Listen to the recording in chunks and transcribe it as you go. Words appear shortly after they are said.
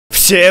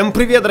Всем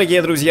привет,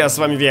 дорогие друзья, с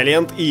вами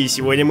Виолент, и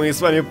сегодня мы с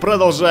вами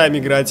продолжаем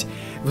играть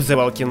в The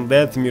Walking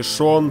Dead,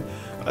 Michonne,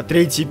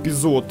 третий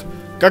эпизод.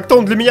 Как-то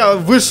он для меня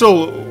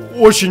вышел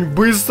очень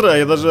быстро,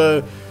 я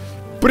даже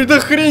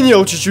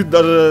предохренел чуть-чуть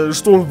даже,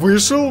 что он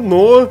вышел,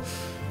 но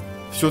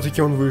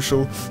все-таки он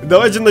вышел.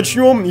 Давайте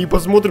начнем и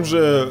посмотрим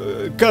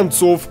же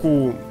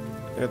концовку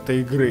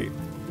этой игры.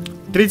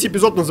 Третий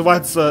эпизод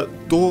называется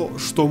 «То,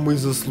 что мы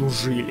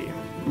заслужили».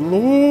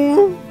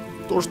 Ну,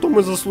 то, что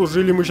мы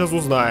заслужили, мы сейчас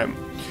узнаем.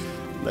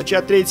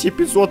 Начать третий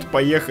эпизод,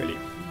 поехали.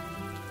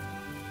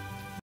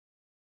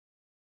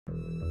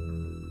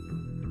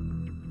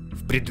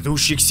 В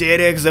предыдущих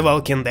сериях The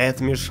Walking Dead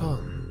Michonne.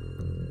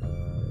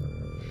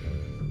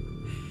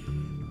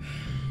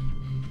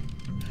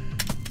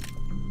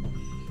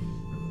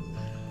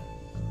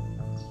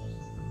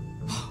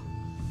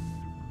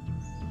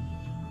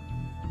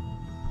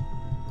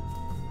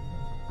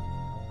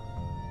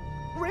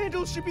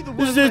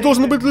 Здесь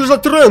должен быть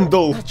лежать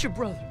Рэндалл,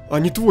 а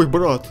не твой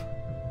брат.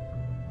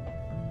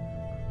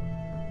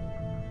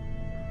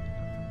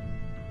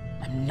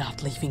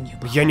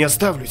 Я не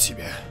оставлю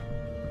тебя.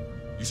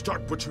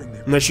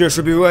 Начнешь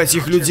убивать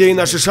их людей,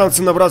 наши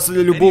шансы набраться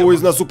для любого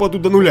из нас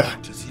упадут до нуля.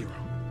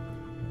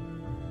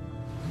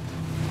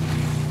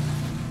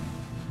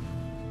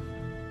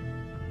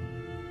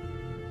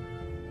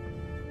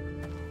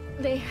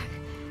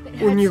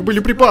 У них были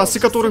припасы,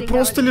 которые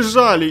просто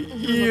лежали,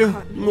 и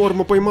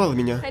Норма поймала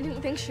меня.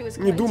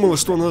 Не думала,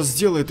 что она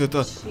сделает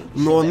это,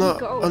 но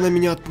она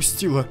меня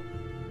отпустила.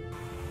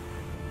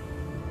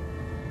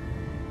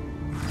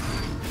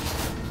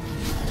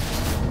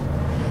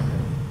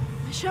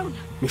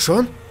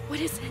 Michonne?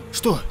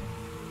 Что?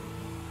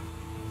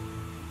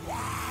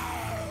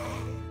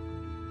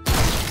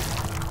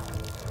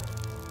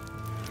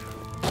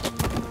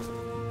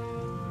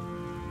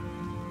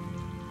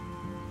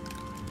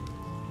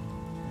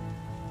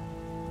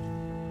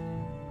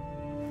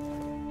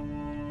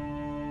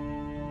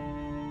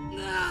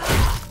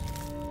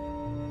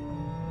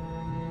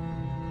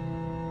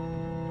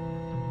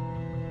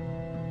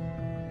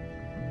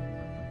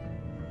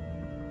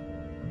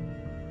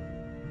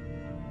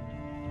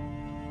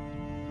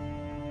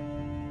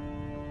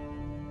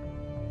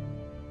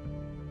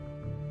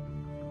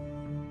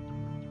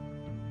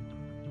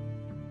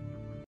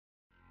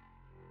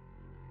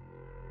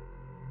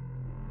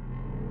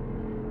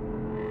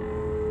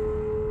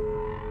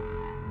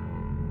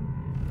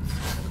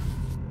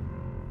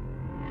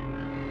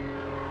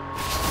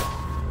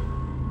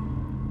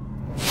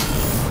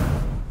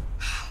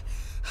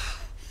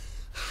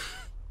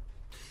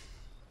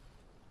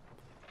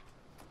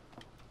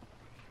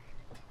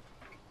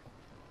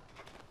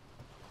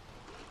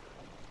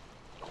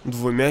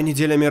 Двумя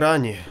неделями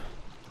ранее.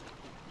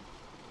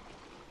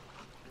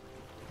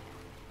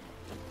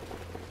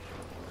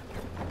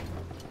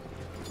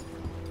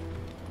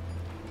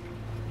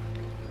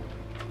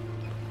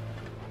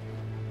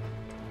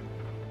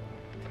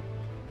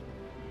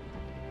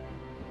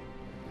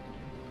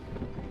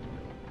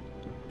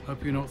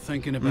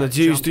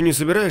 Надеюсь, ты не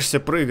собираешься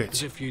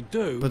прыгать,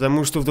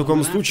 потому что в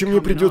таком случае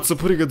мне придется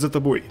прыгать за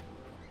тобой.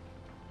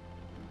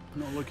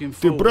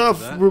 Ты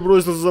прав,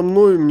 выбросился за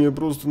мной, мне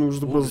просто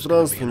нужно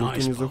пространство, никто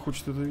не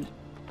захочет это видеть.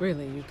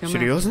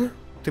 Серьезно?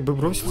 Ты бы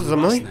бросился за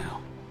мной?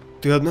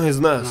 Ты одна из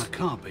нас.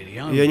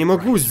 Я не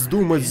могу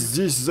думать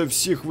здесь за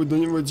всех в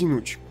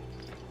одиночку.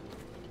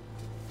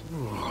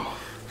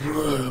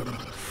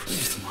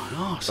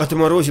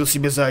 Отморозил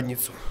себе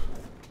задницу.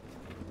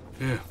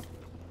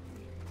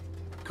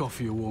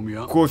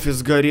 Кофе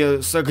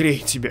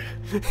согреет тебя.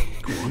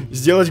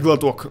 Сделать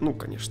глоток. Ну,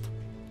 конечно.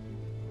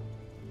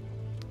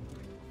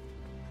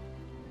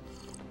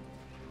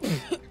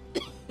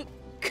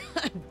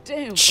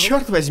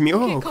 Черт возьми,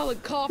 ох.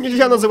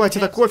 Нельзя называть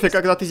это кофе,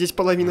 когда ты здесь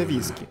половина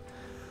виски.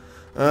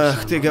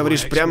 Ах, ты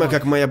говоришь прямо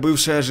как моя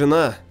бывшая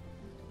жена.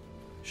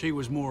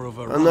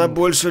 Она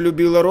больше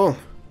любила ром.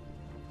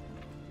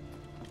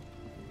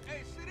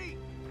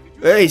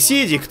 Эй,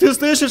 Сидик, ты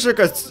слышишь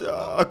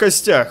о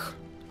костях?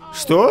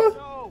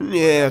 Что?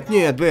 Нет,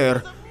 нет,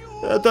 Бэр.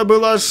 Это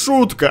была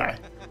шутка.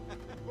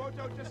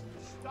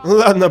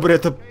 Ладно,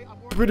 Бретта,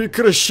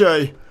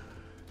 прекращай.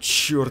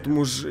 Черт,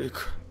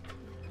 мужик.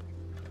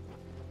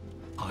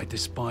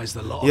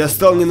 Я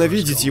стал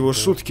ненавидеть его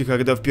шутки,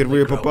 когда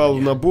впервые попал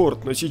на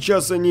борт, но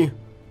сейчас они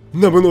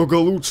намного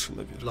лучше,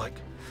 наверное.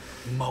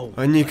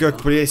 Они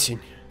как плесень.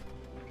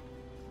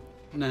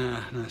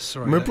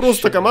 Мы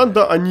просто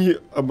команда, они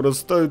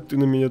обрастают, ты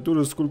на меня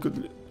тоже сколько...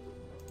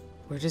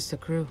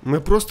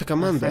 Мы просто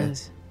команда,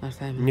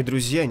 не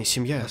друзья, не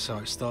семья.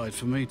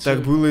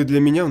 Так было и для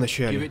меня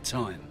вначале.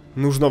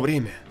 Нужно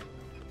время.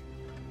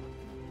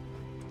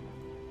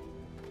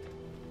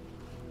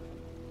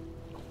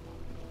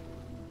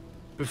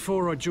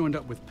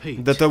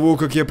 До того,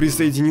 как я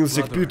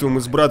присоединился к Питу, мы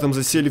с братом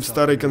засели в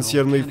старой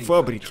консервной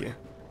фабрике.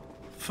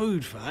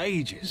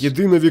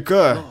 Еды на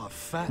века,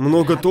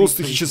 много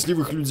толстых и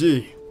счастливых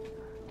людей.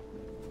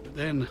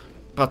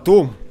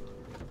 Потом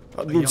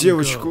одну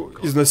девочку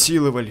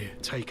изнасиловали.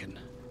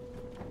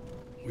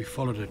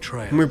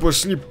 Мы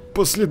пошли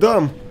по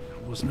следам.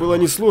 Было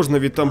несложно,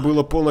 ведь там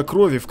было полно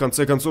крови. В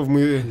конце концов,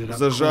 мы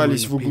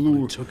зажались в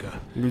углу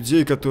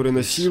людей, которые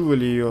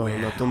насиловали ее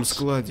на том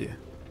складе.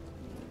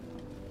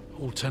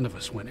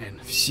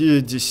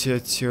 Все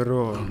 10.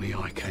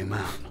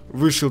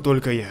 Вышел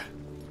только я.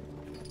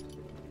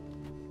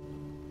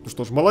 Ну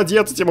что ж,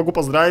 молодец, я тебе могу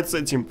поздравить с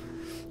этим.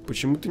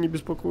 Почему ты не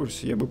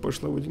беспокоишься? Я бы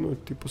пошла в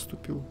одиночку, ты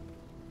поступил.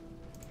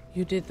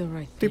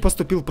 Ты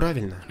поступил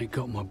правильно.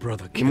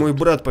 И мой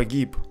брат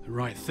погиб.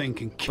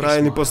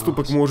 Правильный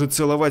поступок может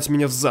целовать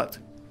меня в зад.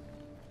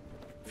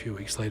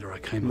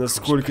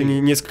 Насколько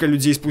несколько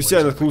людей спустя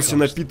я наткнулся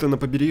на Пита на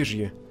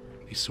побережье.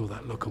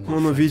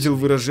 Он увидел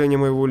выражение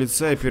моего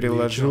лица и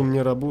переложил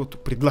мне работу.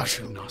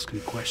 Предложил.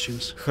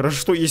 Хорошо,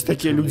 что есть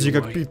такие люди,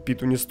 как Пит.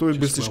 Питу не стоит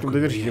быть слишком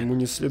доверчивым. Ему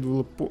не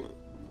следовало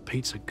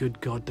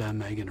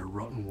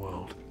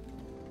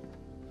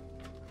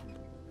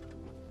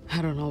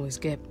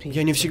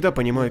Я не всегда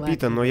понимаю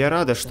Пита, но я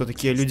рада, что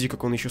такие люди,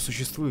 как он, еще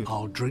существуют.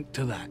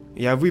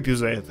 Я выпью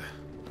за это.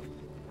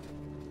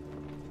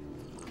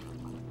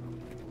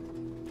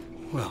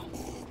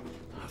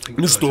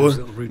 Ну что,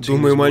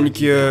 думаю,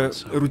 маленькие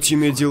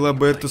рутинные дела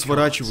Берта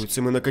сворачиваются,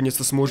 и мы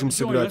наконец-то сможем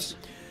сыграть.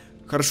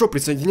 Хорошо,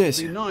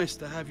 присоединяйся.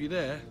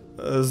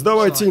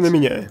 Сдавайте и на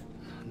меня.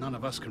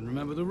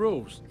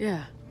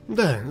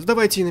 Да,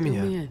 сдавайте и на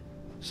меня.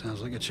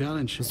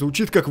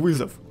 Звучит как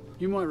вызов.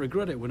 Ты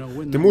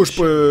можешь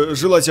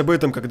пожелать об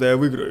этом, когда я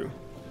выиграю.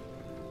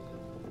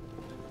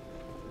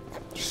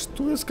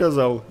 Что я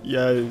сказал?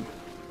 Я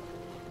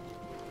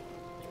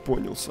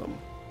понял сам.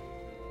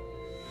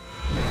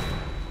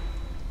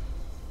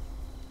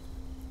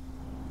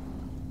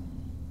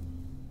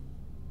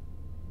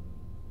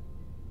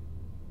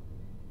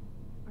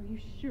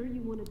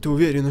 Ты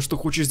уверена, что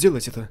хочешь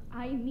сделать это?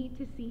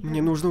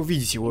 Мне нужно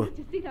увидеть его.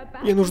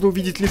 Мне нужно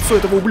увидеть лицо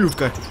этого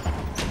ублюдка.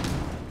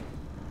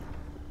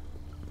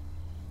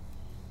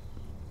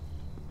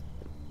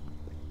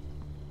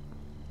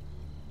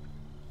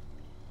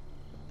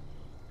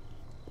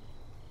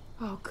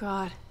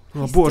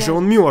 О боже,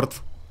 он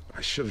мертв.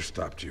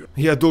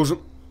 Я должен...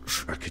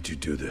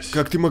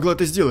 Как ты могла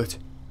это сделать?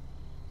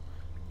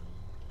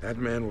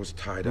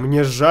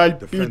 Мне жаль,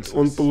 Пит,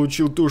 он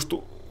получил то,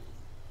 что...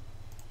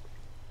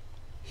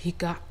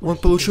 Он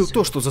получил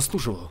то, что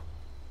заслуживал.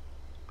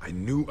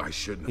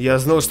 Я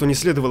знал, что не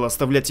следовало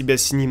оставлять тебя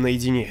с ним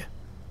наедине.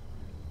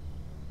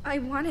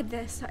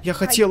 Я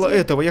хотела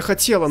этого, я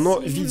хотела, но,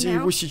 видя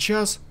его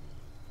сейчас...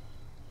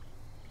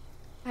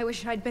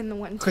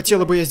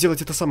 Хотела бы я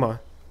сделать это сама.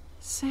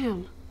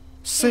 Сэм.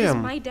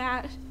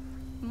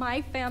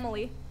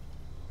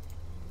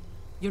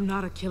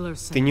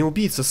 Ты не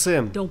убийца,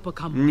 Сэм.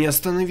 Не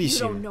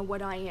остановись им.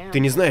 Ты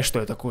не знаешь, что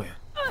я такое.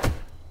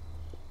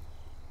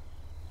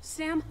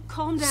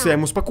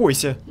 Сэм,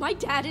 успокойся.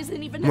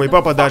 Мой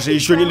папа даже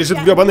еще не лежит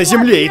в гребаной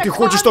земле, и ты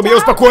хочешь, чтобы я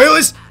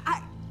успокоилась?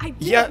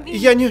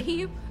 Я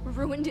не...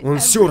 Он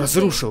все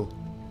разрушил.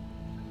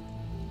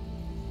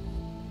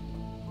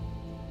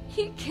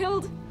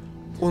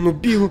 Он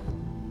убил...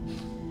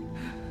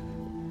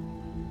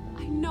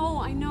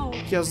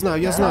 Я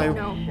знаю.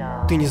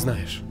 Ты не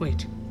знаешь.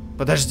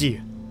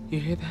 Подожди.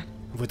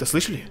 Вы это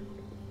слышали?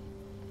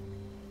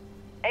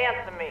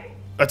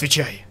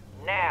 Отвечай.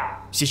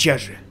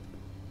 Сейчас же.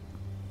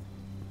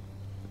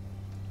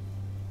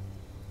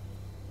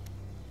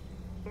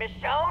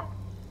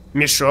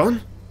 Мишонн?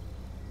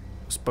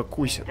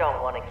 Успокойся.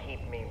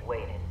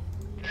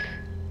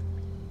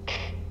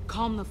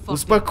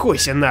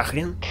 Успокойся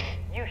нахрен.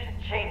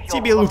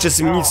 Тебе лучше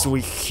сменить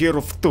свой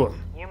херов тон.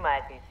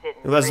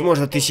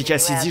 Возможно, ты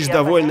сейчас сидишь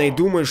довольна и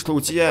думаешь, что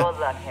у тебя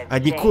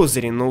одни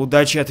козыри, но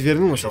удача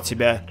отвернулась от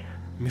тебя.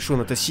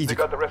 Мишонн, это Сидик.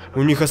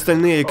 У них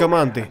остальные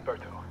команды.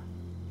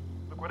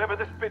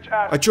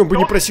 О чем бы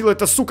ни просила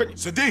эта сука...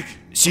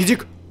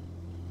 Сидик?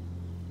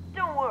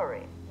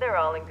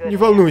 Не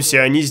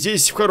волнуйся, они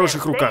здесь в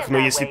хороших руках, но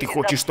если ты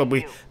хочешь,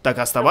 чтобы так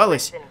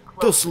оставалось,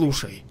 то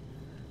слушай.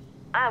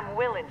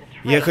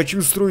 Я хочу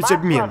устроить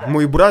обмен,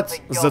 мой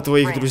брат за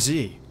твоих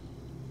друзей.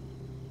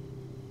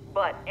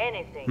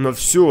 Но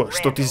все,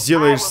 что ты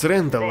сделаешь с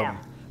Рэндаллом,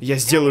 я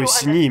сделаю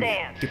с ними.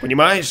 Ты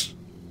понимаешь?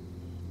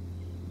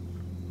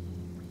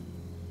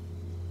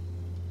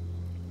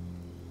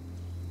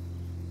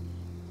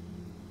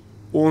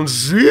 Он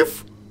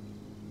жив?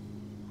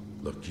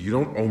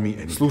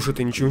 Слушай,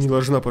 ты ничего не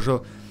должна,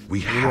 пожалуйста.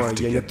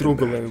 Я не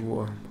трогала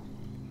его.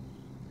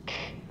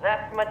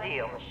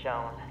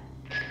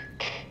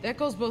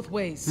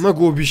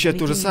 Могу обещать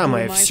то же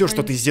самое. Все,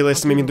 что ты сделаешь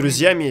с моими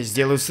друзьями, я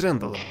сделаю с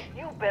Рэндаллом.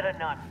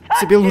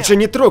 Тебе лучше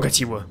не трогать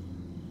его.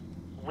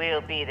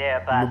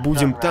 Мы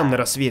будем там на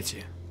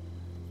рассвете.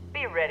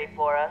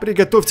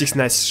 Приготовьтесь к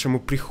нашему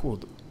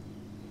приходу.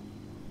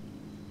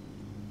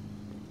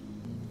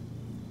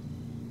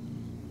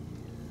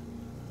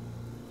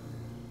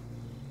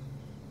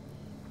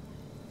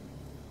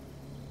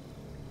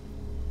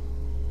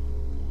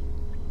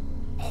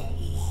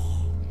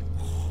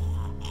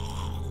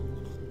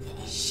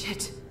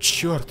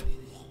 Черт!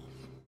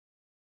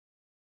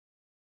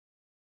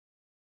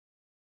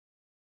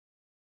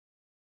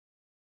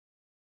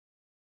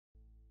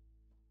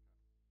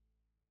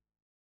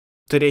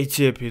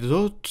 Третий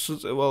эпизод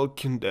The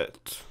Walking Dead.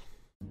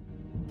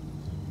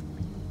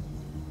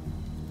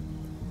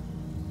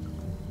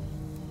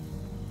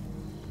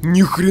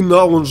 Ни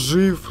хрена он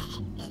жив.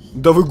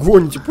 Да вы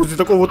гоните после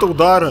такого-то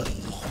удара.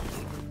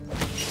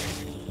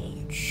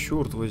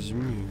 Черт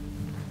возьми.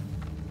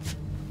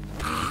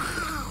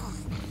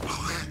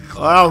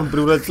 А, он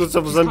превратился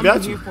в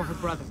зомбятю.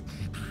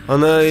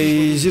 Она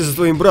и здесь за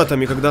твоим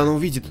братом, и когда она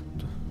увидит.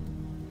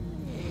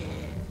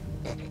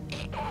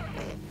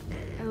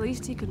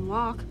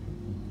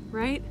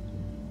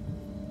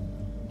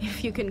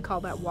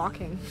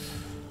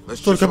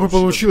 Только бы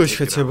получилось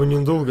хотя бы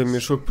недолго,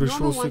 мешок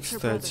пришелся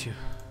кстати.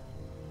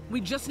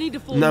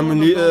 Нам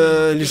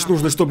лишь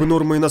нужно, чтобы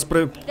Норма и нас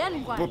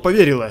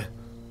поверила.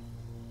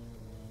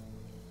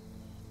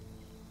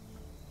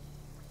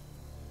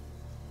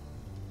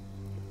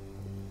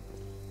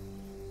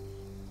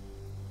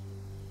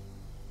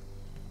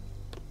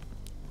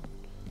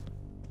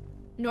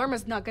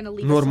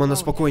 Норма нас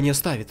спокойно не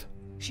оставит.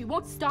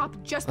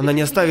 Она не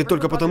оставит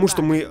только потому,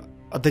 что мы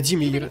отдадим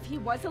ей.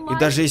 И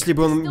даже если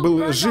бы он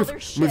был жив,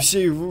 мы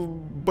все его...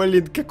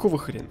 Блин, какого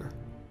хрена?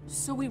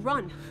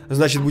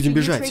 Значит, будем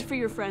бежать.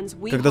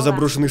 Когда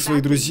заброшенных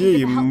своих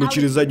друзей, мы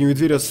через заднюю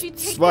дверь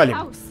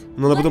свалим.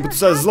 Но она потом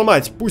пытается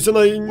взломать. Пусть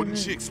она...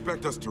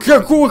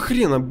 Какого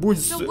хрена?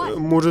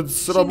 Может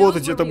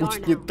сработать, это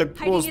будет не так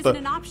просто.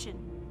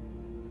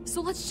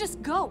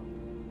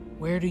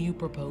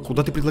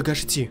 Куда ты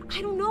предлагаешь идти?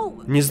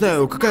 Не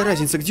знаю, какая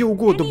разница, где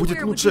угодно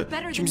будет лучше,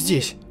 чем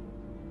здесь.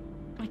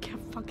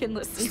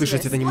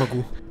 Слышать это не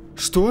могу.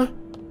 Что?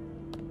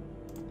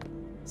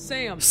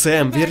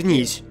 Сэм,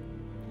 вернись.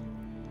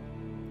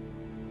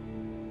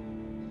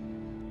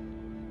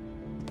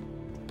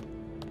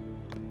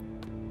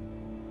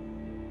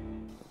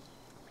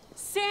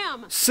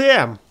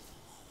 Сэм!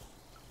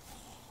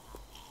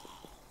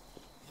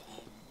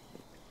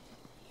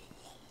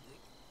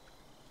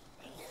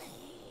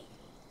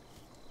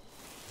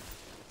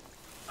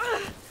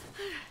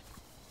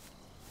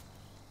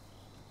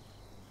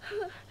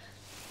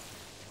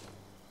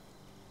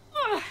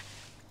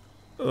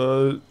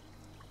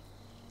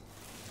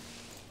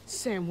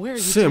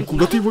 Сэм,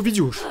 куда ты его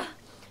ведешь?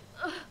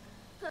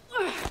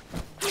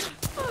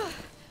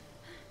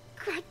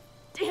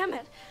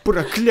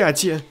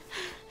 Проклятие!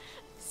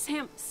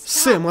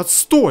 Сэм,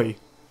 отстой!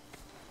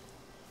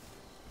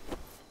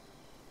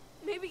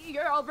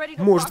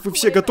 Может, вы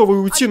все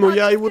готовы уйти, но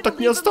я его так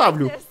не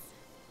оставлю.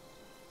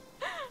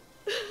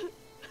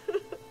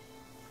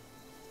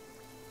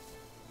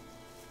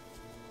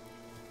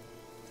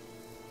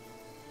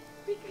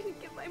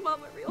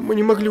 Мы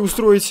не могли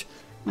устроить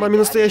маме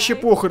настоящие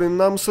похороны.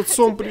 Нам с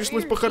отцом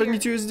пришлось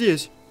похоронить ее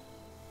здесь.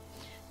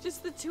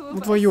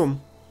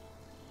 Вдвоем.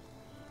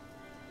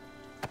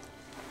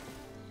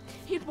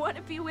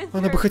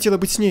 Она бы хотела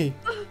быть с ней.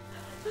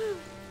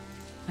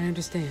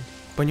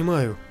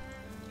 Понимаю.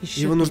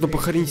 Его нужно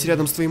похоронить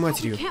рядом с твоей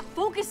матерью.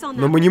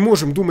 Но мы не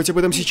можем думать об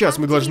этом сейчас.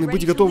 Мы должны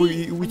быть готовы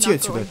и уйти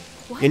отсюда.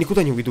 Я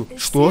никуда не уйду.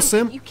 Что,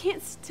 Сэм?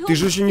 Ты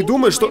же еще не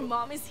думаешь,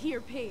 что...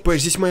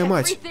 Пэш, здесь моя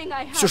мать.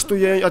 Все, что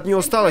я от нее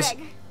осталось.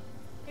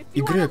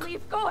 И Грег.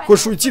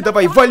 Хочешь уйти?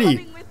 Давай,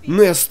 вали!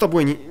 Но я с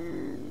тобой не...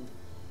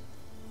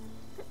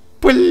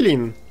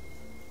 Блин.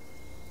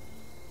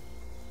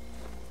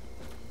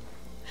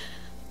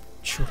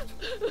 Черт.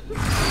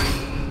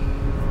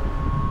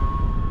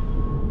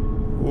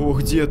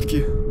 Ох,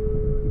 детки.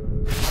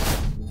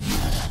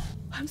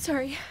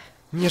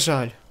 Мне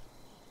жаль.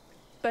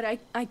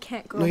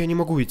 Но я не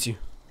могу идти.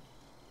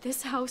 Я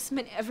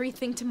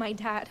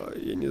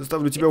не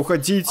заставлю тебя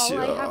уходить.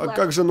 А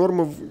как же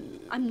Норма...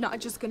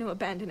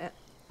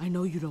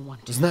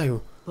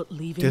 Знаю,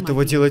 ты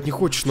этого делать не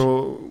хочешь,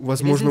 но,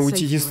 возможно,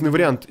 уйти единственный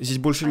вариант. Здесь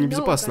больше не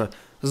безопасно.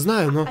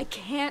 Знаю, но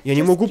я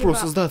не могу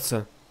просто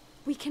сдаться.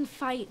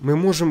 Мы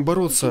можем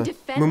бороться.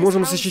 Мы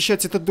можем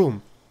защищать этот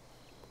дом.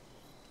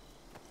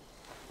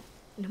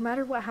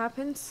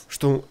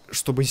 Что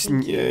бы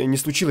не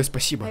случилось,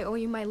 спасибо.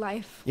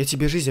 Я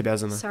тебе жизнь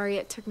обязана.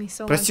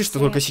 Прости, что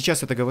только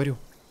сейчас это говорю.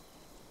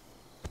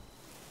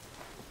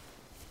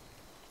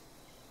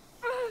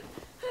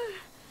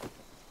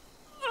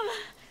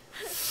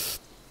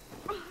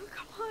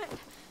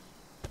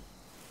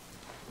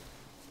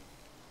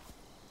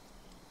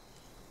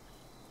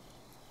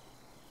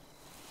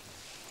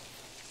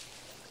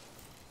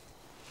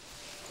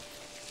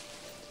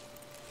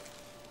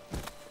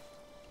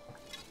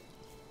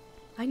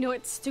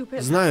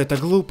 Знаю, это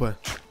глупо.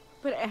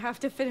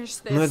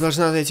 Но я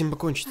должна этим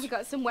покончить.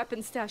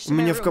 У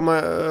меня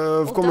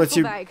в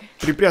комнате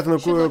припрятано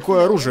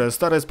кое оружие,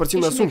 старая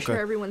спортивная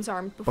сумка.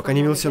 Пока не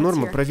явился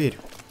Норма, проверь.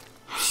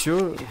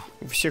 Все,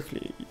 у всех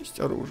ли есть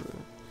оружие?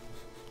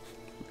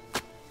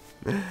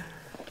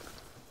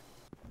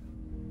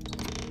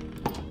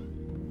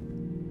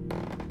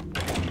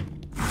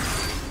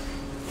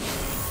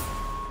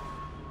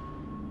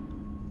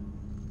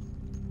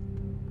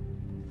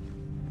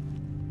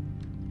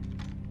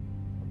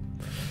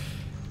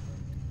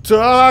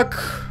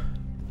 Так,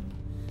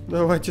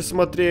 давайте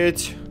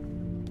смотреть.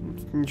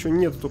 Ничего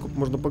нет, только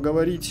можно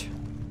поговорить.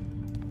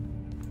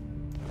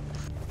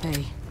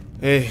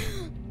 Эй.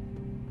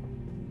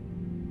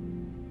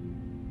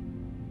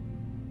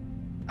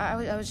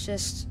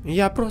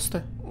 Я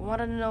просто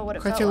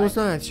хотел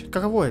узнать,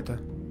 каково это.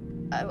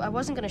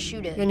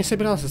 Я не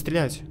собирался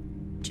стрелять.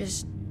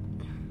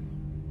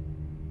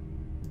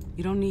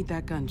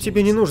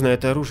 Тебе не нужно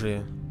это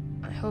оружие.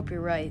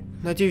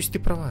 Надеюсь, ты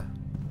права.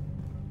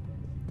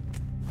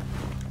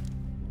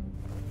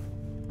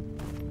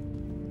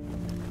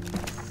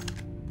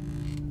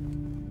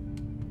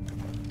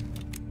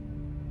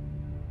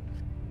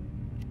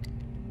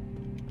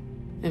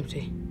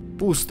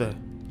 Пусто.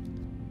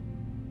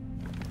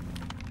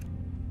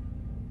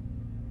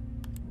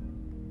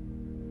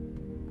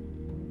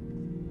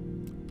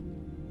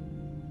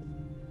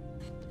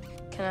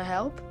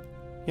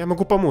 Я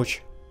могу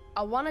помочь.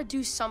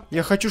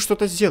 Я хочу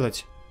что-то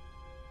сделать.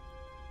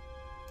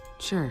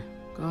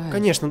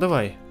 Конечно,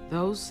 давай.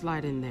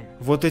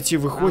 Вот эти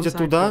выходят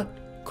туда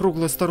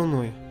круглой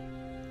стороной.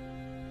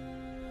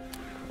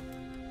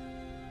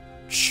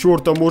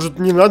 Черт, а может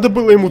не надо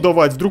было ему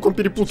давать? Вдруг он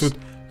перепутает.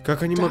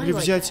 Как они могли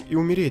взять и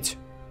умереть?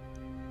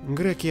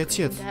 Грег и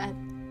отец.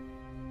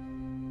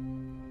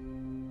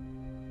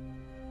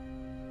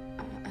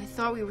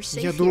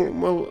 Я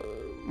думал,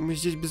 мы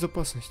здесь в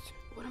безопасности.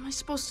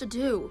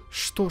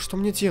 Что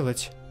мне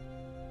делать?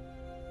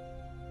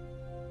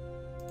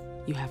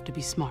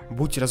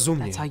 Будь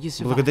разумнее.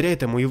 Благодаря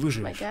этому и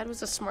выживешь.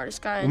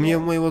 У меня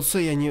моего отца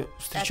я не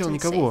встречал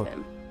никого.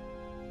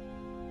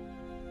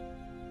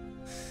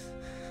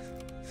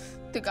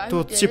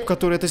 Тот тип,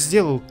 который это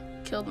сделал,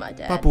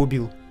 папу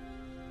убил.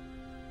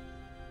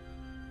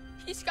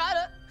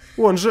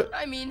 Он же...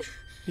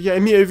 Я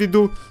имею в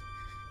виду...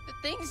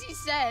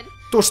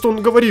 То, что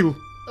он говорил.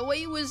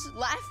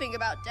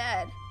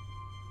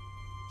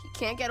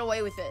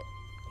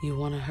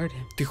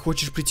 Ты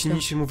хочешь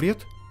причинить ему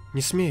вред?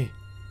 Не смей.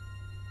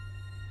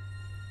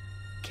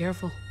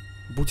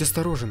 Будь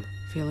осторожен.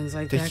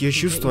 Такие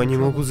чувства они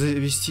могут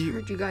завести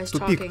в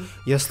тупик.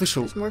 Я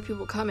слышал,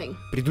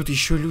 придут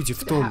еще люди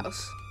в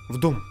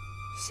дом.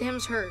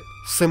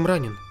 Сэм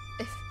ранен.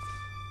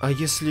 А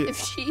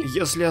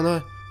если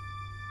она...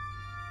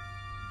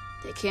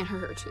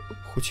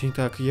 Хоть и не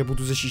так, я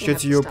буду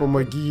защищать ее,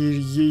 помоги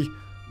ей.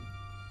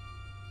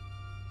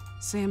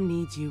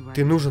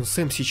 Ты нужен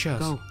Сэм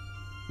сейчас.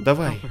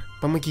 Давай,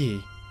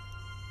 помоги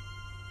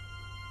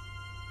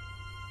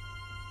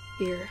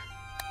ей.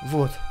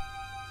 Вот.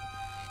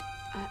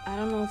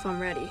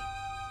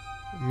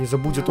 Не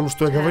забудь о том,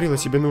 что я говорила.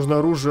 Тебе нужно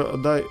оружие.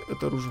 Отдай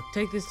это оружие.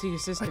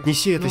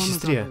 Отнеси это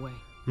сестре.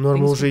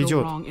 Норма уже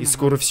идет, и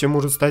скоро все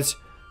может стать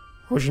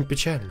очень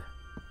печально.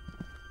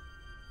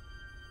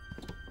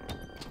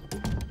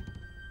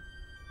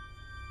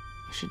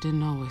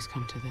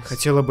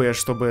 Хотела бы я,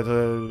 чтобы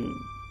это...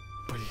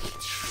 Блин,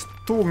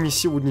 что мне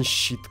сегодня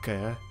щитка,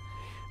 а?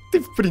 Ты,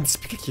 в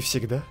принципе, как и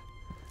всегда.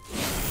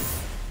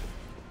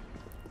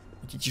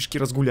 Детишки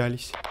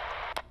разгулялись.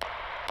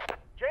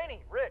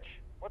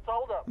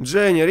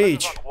 Дженни,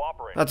 Рич,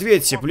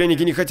 ответьте,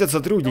 пленники не хотят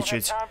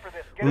сотрудничать.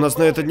 У нас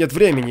на это нет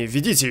времени,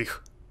 введите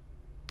их.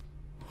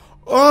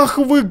 Ах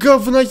вы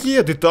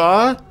говноеды-то,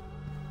 а!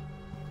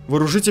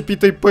 Вооружите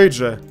Пита и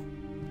Пейджа.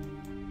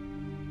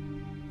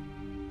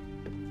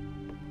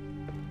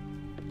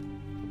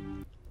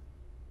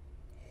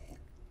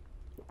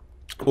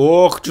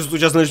 Ох, чувствую,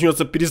 сейчас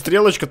начнется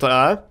перестрелочка-то,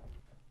 а?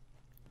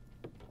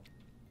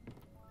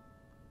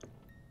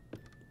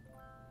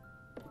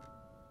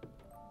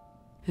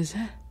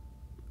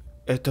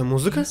 Это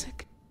музыка?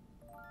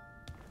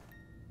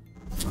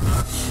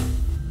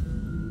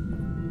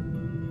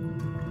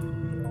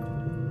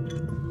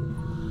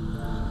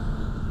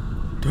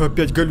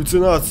 Опять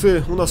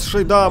галлюцинации. У нас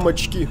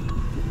шайдамочки.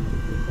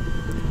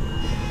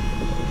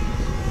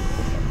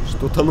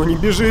 Что-то оно не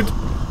бежит.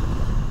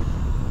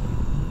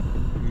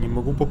 Не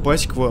могу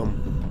попасть к вам.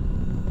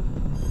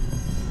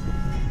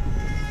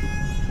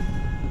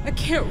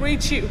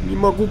 Не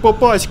могу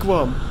попасть к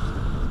вам.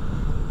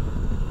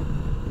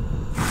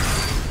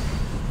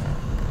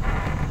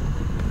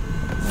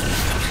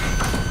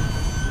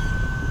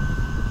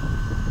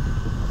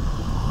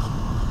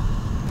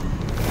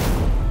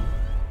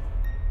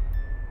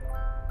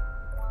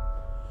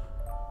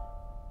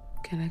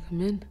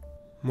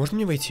 Можно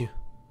мне войти?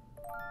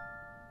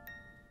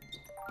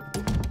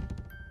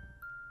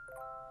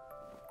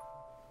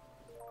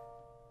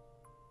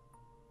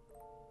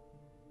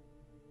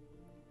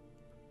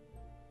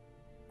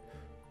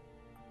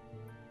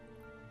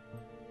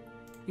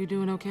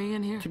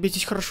 Тебе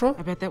здесь хорошо?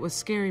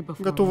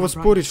 Готова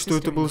спорить, что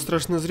это было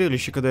страшное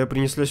зрелище, когда я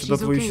принесла сюда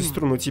твою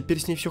сестру, но теперь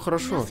с ней все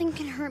хорошо.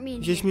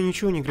 Здесь мне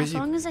ничего не грозит.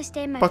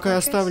 Пока я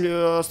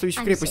остаюсь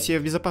в крепости, я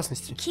в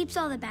безопасности.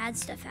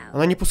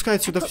 Она не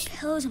пускает сюда...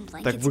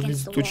 Так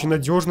выглядит очень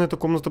надежно, эта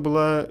комната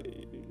была...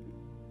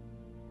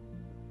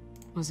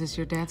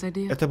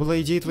 Это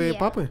была идея твоей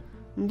папы?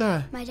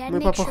 Да.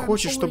 Мой папа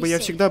хочет, чтобы я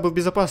всегда был в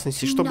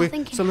безопасности, чтобы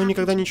со мной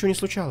никогда ничего не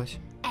случалось.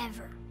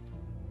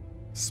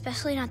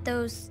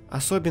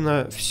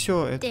 Особенно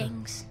все это.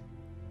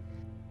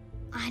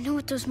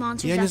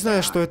 Я не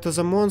знаю, что это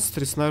за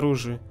монстры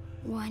снаружи.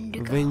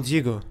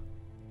 Вендиго.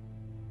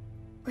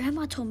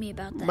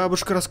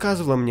 Бабушка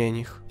рассказывала мне о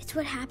них.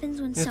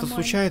 Это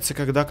случается,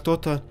 когда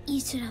кто-то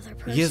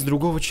ест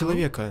другого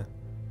человека.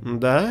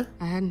 Да?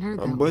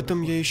 Об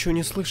этом я еще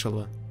не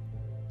слышала.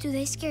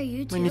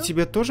 Они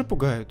тебя тоже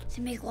пугают?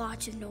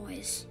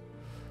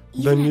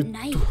 Да не...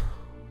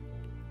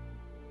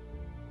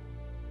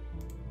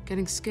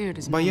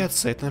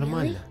 Бояться — это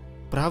нормально.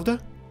 Правда?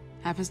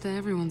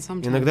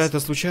 Иногда это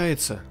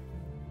случается.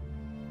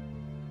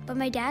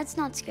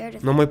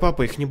 Но мой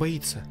папа их не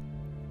боится.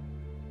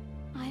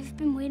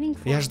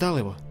 Я ждал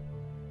его.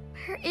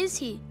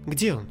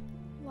 Где он?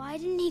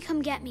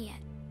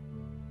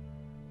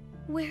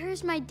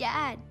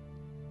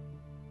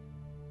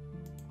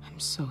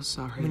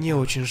 Мне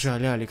очень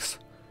жаль, Алекс.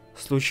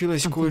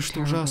 Случилось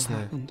кое-что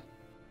ужасное.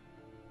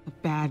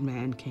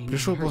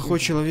 Пришел плохой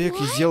человек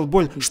и сделал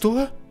боль.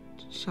 Что?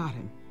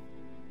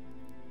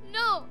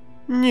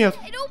 Нет,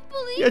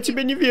 я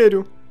тебе не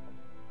верю.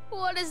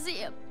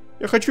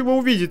 Я хочу его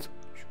увидеть.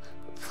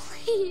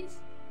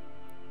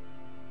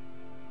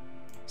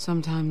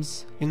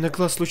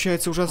 Иногда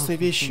случаются ужасные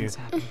вещи,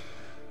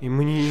 и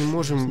мы не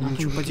можем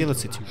ничего поделать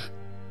с этим.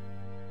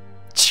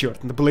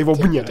 Черт, надо было его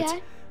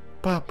обнять.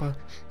 Папа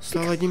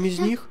стал одним из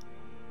них?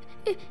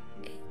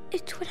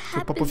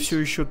 Что папа все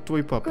еще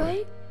твой папа?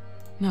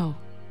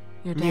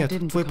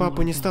 Нет, твой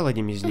папа не стал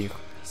одним из них.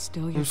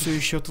 Он все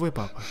еще твой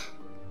папа.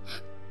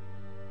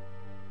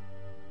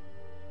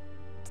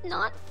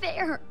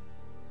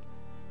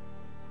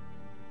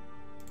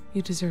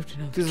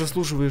 Ты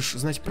заслуживаешь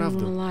знать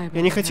правду.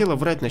 Я не хотела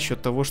врать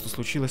насчет того, что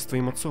случилось с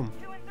твоим отцом.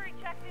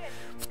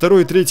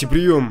 2-й и 3-й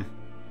прием.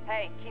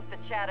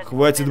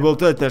 Хватит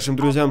болтать, нашим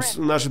друзьям,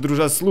 наши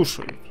друзья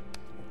слушают.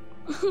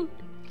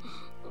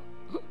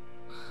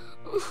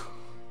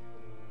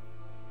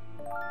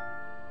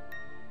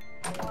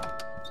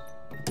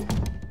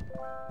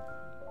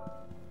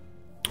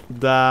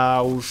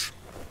 Да уж.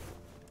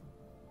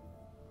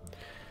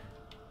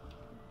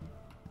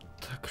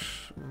 Так,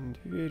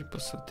 дверь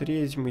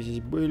посмотреть, мы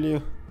здесь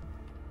были.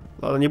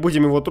 Ладно, не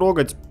будем его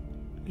трогать.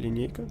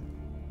 Линейка.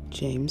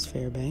 Джеймс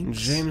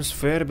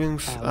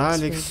Фэрбинкс,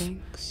 Алекс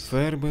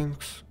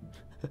Фэрбинкс.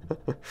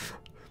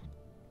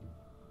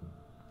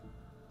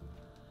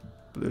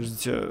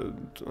 Подождите,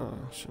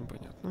 все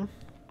понятно.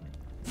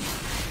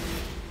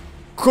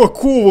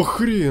 Какого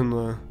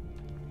хрена?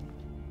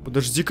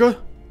 Подожди-ка.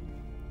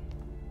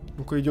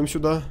 Ну-ка, идем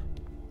сюда.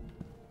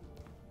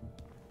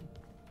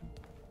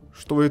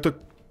 Что в этой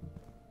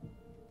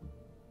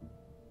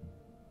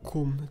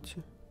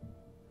комнате?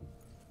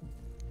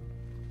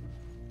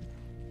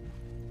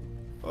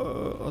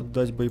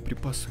 Отдать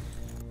боеприпасы.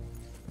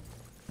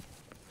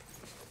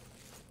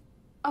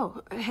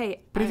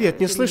 Привет,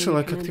 не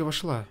слышала, как ты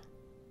вошла.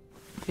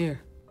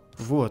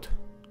 Вот.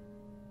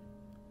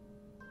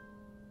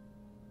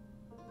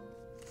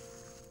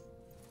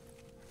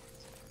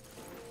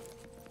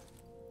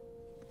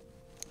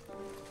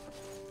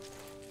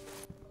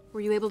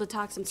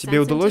 Тебе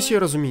удалось ее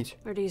разуметь?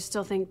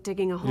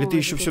 Или ты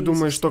еще все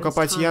думаешь, что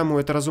копать яму —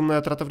 это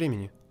разумная трата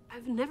времени?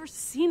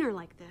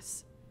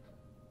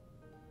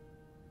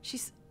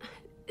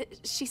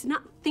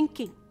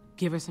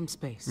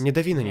 Не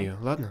дави на нее,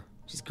 ладно?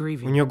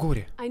 У нее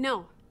горе.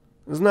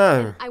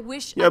 Знаю.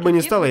 Я бы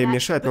не стала ей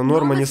мешать, но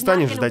Норма не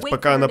станет ждать,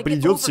 пока она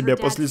придет в себя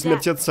после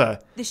смерти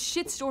отца.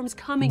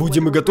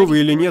 Будем мы готовы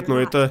или нет, но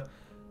это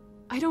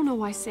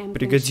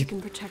пригодит.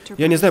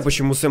 Я не знаю,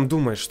 почему Сэм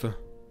думает, что...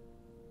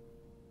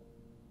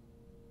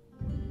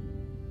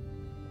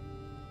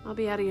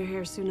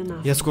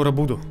 Я скоро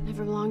буду.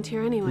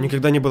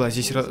 Никогда не была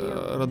здесь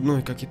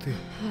родной, как и ты.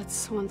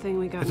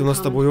 Это у нас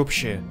с тобой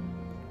общее.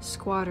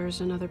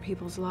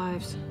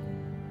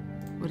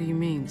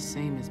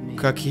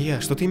 Как и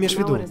я. Что ты имеешь в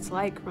виду?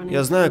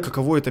 Я знаю,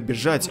 каково это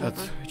бежать от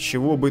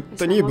чего бы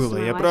то ни было.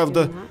 Я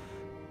правда...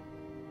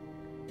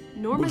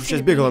 Большую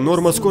часть бегала.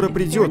 Норма скоро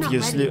придет,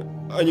 если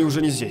они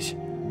уже не здесь.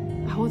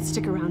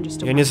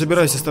 Я не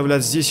собираюсь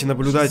оставлять здесь и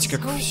наблюдать,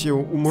 как все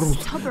умрут.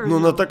 Но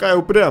она такая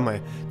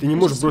упрямая. Ты не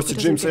можешь бросить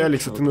Джеймса и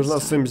Алекса, ты нужна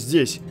Сэм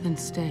здесь.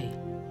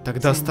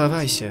 Тогда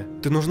оставайся.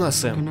 Ты нужна,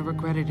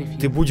 Сэм.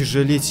 Ты будешь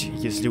жалеть,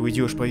 если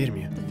уйдешь, поверь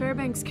мне.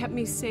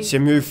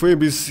 Семьей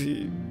Фэбис...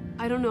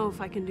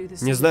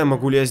 Не знаю,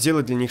 могу ли я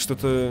сделать для них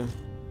что-то...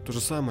 то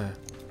же самое.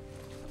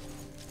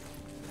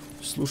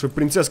 Слушай,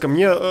 принцесска,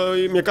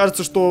 мне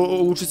кажется,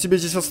 что лучше тебе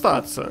здесь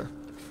остаться.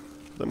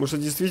 Потому что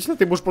действительно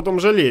ты будешь потом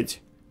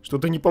жалеть, что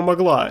ты не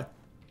помогла.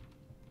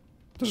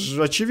 Это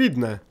же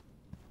очевидно.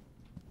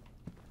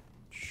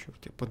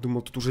 Черт, я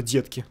подумал, тут уже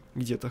детки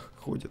где-то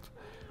ходят.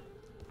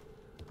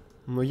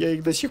 Но я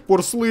их до сих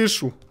пор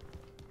слышу.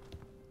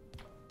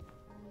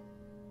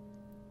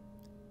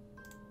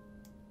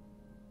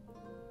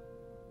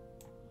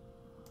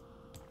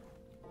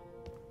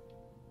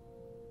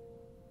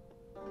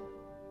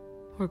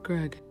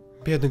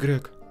 Бедный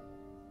Грег.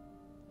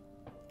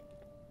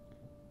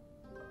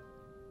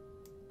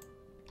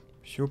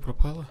 Все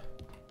пропало.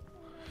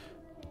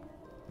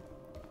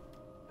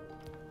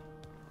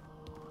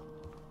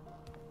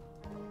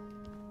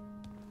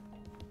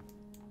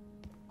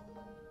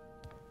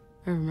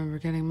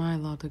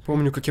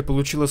 Помню, как я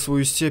получила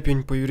свою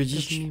степень по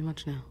юридически...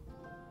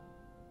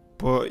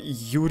 По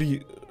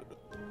юри...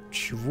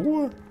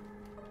 Чего?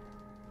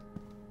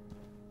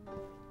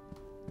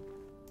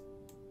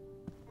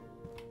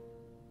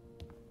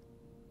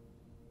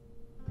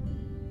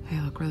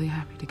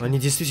 Они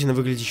действительно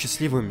выглядят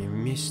счастливыми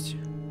вместе.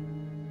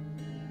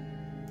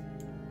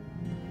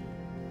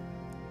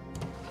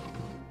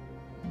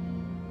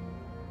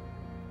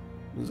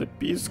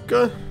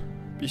 Записка.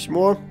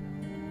 Письмо.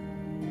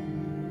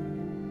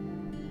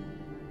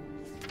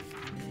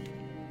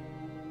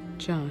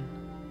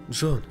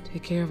 Джон,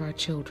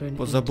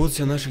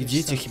 позаботься о наших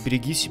детях и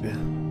береги себя.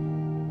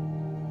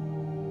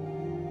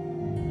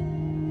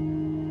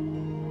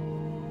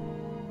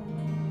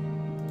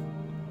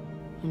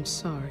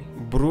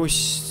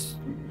 Брось...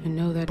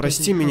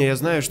 Прости меня, я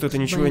знаю, что это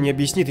ничего не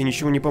объяснит и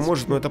ничего не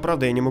поможет, но это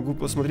правда, я не могу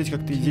посмотреть,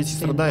 как твои дети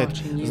страдают,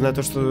 зная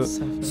то, что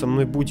со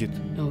мной будет,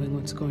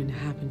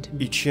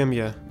 и чем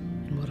я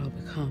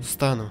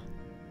стану.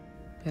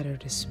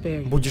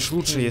 Будешь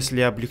лучше, если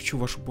я облегчу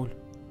вашу боль.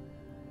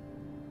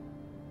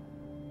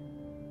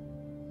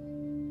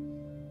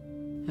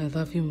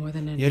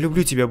 Я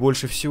люблю тебя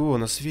больше всего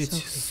на свете,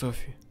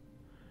 Софи.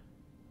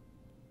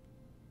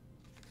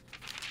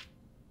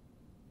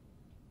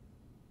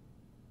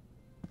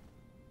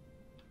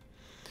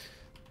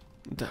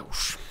 Да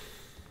уж.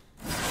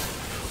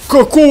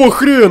 Какого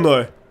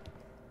хрена?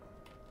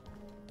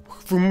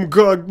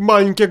 Вы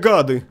маленькие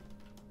гады.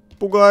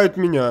 Пугают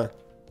меня.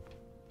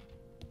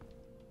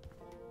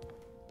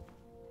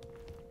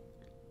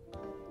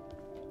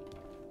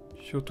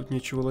 Все, тут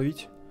нечего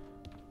ловить.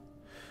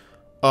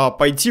 А,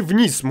 пойти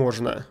вниз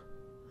можно.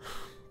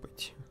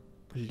 Пойти.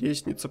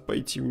 Лестница,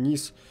 пойти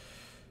вниз.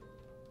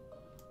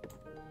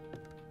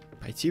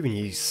 Пойти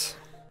вниз.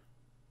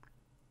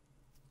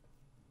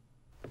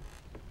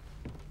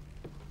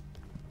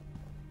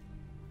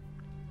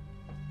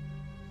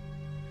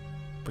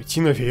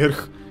 Пойти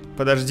наверх.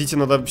 Подождите,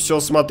 надо все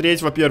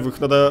смотреть, во-первых.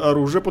 Надо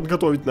оружие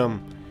подготовить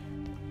нам.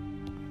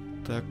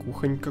 Так,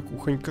 кухонька,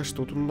 кухонька,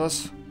 что тут у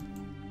нас?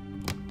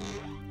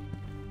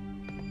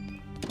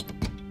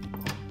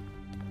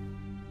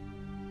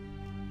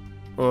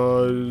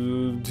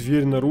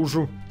 Дверь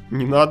наружу.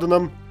 Не надо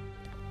нам.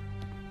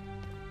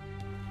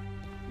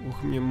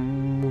 Ух, мне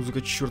музыка,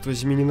 черт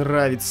возьми, не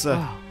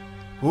нравится.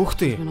 Ух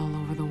ты!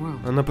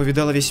 Она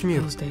повидала весь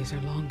мир.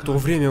 То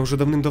время уже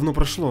давным-давно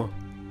прошло.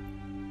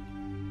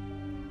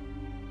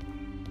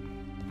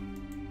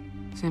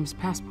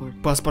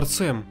 Паспорт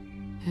Сэм.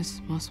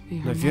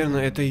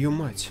 Наверное, это ее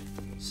мать.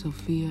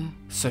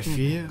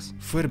 София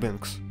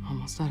Фэрбенкс.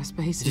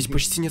 Здесь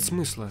почти нет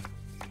смысла.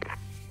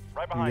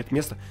 Нет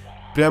места.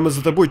 Прямо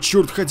за тобой,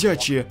 черт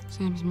ходячие.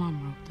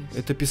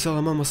 Это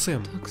писала мама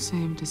Сэм.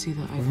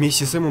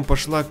 Вместе с Сэмом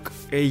пошла к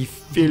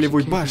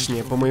Эйфелевой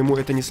башне. По-моему,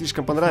 это не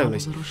слишком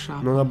понравилось.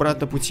 Но на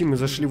обратном пути мы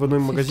зашли в одной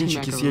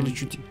магазинчик и съели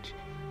чуть...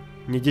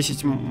 Не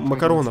 10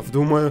 макаронов,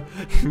 думаю,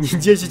 не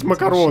 10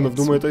 макаронов,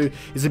 думаю, это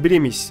из-за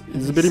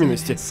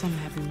беременности.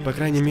 По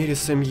крайней мере,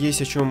 Сэм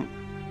есть о чем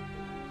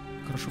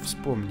хорошо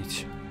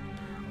вспомнить.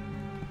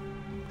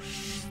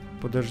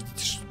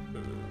 Подождите.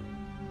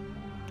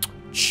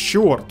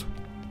 Черт!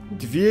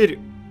 Дверь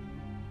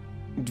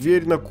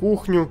на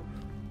кухню.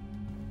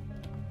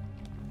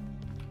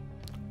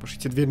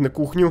 Пошлите дверь на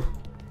кухню.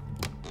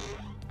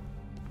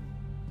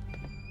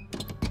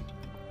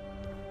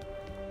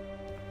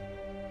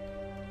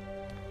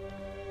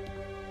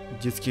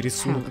 Детский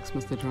рисунок.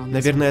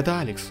 Наверное, это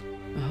Алекс.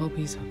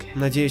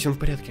 Надеюсь, он в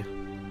порядке.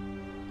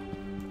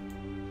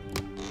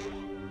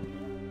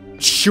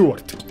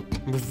 Черт!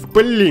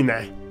 Блин!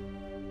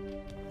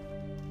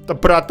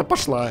 Обратно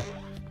пошла.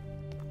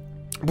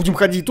 Будем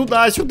ходить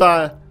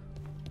туда-сюда.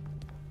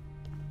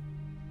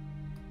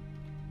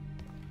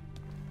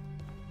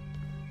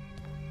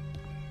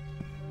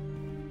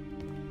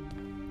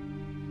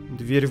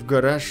 Дверь в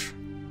гараж.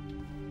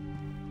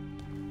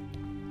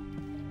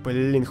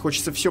 Блин,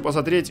 хочется все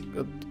посмотреть.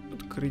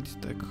 Открыть,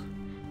 так.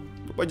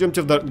 Ну,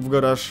 пойдемте в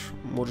гараж.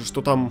 Может,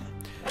 что там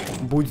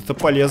будет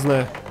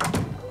полезное.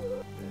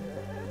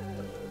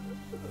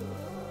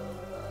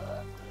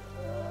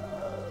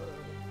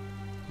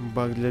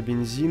 Бак для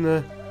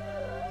бензина.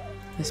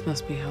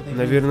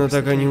 Наверное,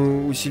 так они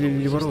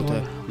усилили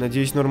ворота.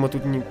 Надеюсь, Норма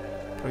тут не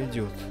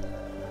пройдет.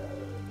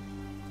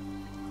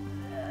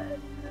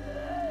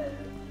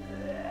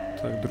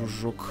 Так,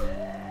 дружок.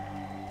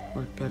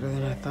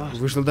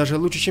 Вышло даже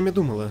лучше, чем я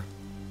думала.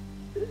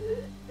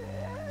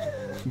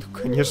 Ну,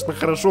 конечно,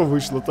 хорошо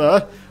вышло-то,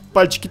 а?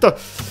 Пальчики-то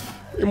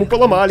ему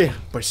поломали.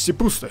 Почти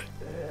пусто.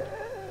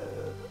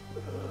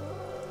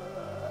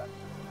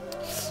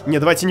 Не,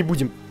 давайте не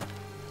будем.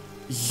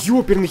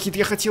 Ёперный хит,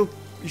 я хотел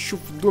еще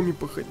в доме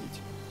походить.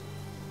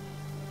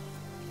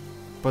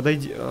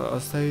 Подойди,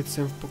 оставить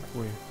Сэм в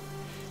покое.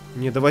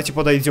 Не, давайте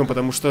подойдем,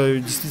 потому что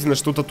действительно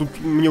что-то тут,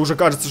 мне уже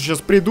кажется, что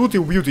сейчас придут и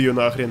убьют ее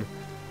нахрен.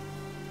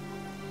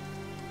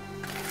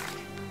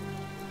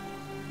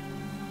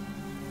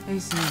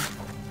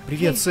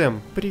 Привет,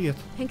 Сэм. Привет.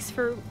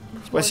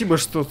 Спасибо,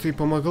 что ты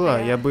помогла.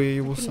 Я бы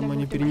его сама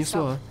не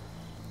перенесла.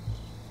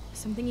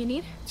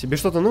 Тебе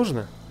что-то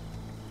нужно?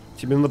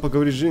 Тебе надо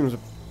поговорить с Джеймсом.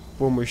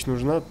 Помощь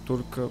нужна,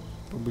 только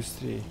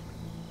побыстрее.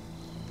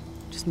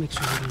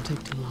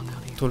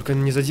 Только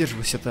не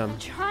задерживайся там.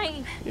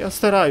 Я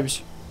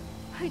стараюсь.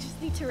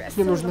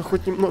 Мне нужно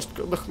хоть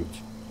немножко отдохнуть.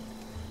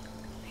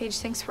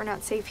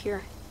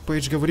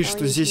 Пейдж говорит,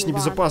 что здесь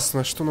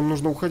небезопасно, что нам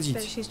нужно уходить.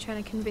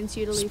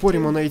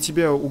 Спорим, она и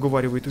тебя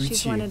уговаривает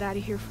уйти.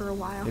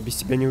 Я без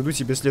тебя не уйду,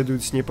 тебе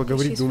следует с ней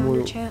поговорить,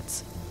 думаю.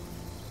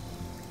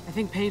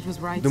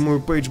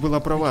 Думаю, Пейдж была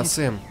права,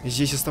 Сэм.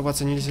 Здесь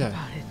оставаться нельзя.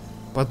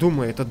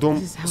 Подумай, этот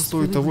дом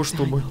стоит того,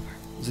 чтобы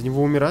за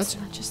него умирать?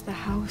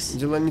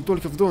 Дело не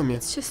только в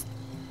доме.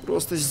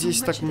 Просто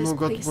здесь так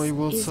много от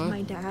моего отца.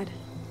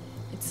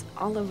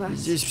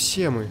 Здесь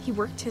все мы.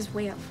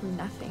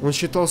 Он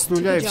считал с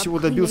нуля и всего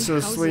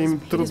добился своим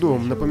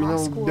трудом.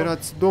 Напоминал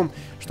убирать дом,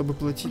 чтобы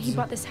платить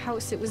за...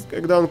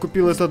 Когда он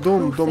купил этот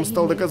дом, дом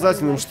стал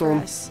доказательным, что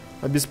он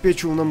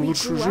обеспечил нам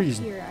лучшую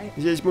жизнь.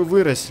 Здесь мы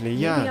выросли,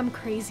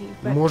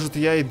 Может,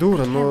 я и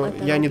дура, но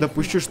я не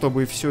допущу,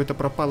 чтобы все это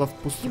пропало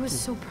впустую.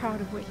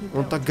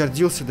 Он так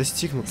гордился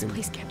достигнутым.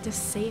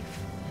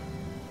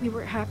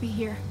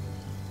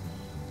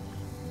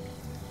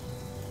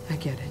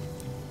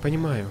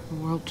 Понимаю.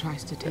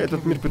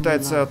 Этот мир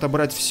пытается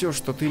отобрать все,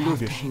 что ты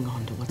любишь.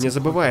 Не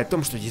забывай о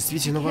том, что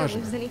действительно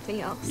важно.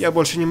 Я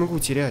больше не могу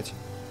терять.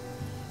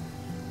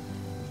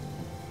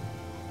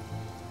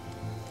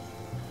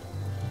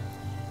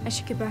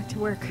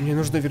 Мне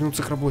нужно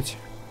вернуться к работе.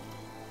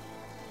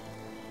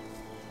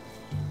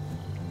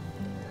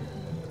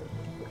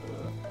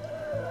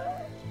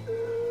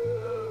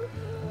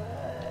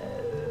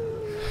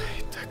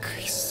 Так,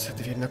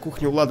 дверь на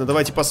кухню. Ладно,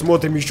 давайте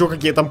посмотрим еще,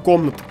 какие там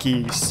комнатки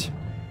есть.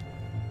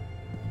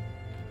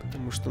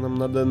 Потому что нам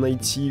надо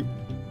найти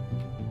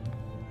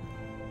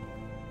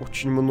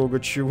очень много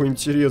чего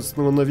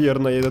интересного,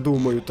 наверное, я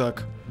думаю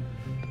так.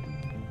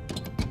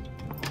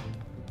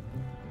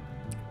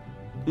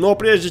 Но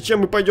прежде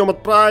чем мы пойдем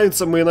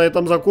отправиться, мы на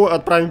этом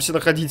отправимся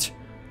находить.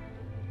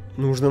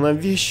 Нужно нам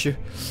вещи.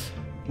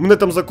 Мы на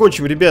этом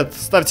закончим, ребят.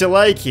 Ставьте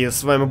лайки.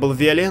 С вами был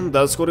Виолент.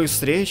 До скорых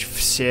встреч.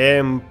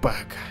 Всем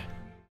пока.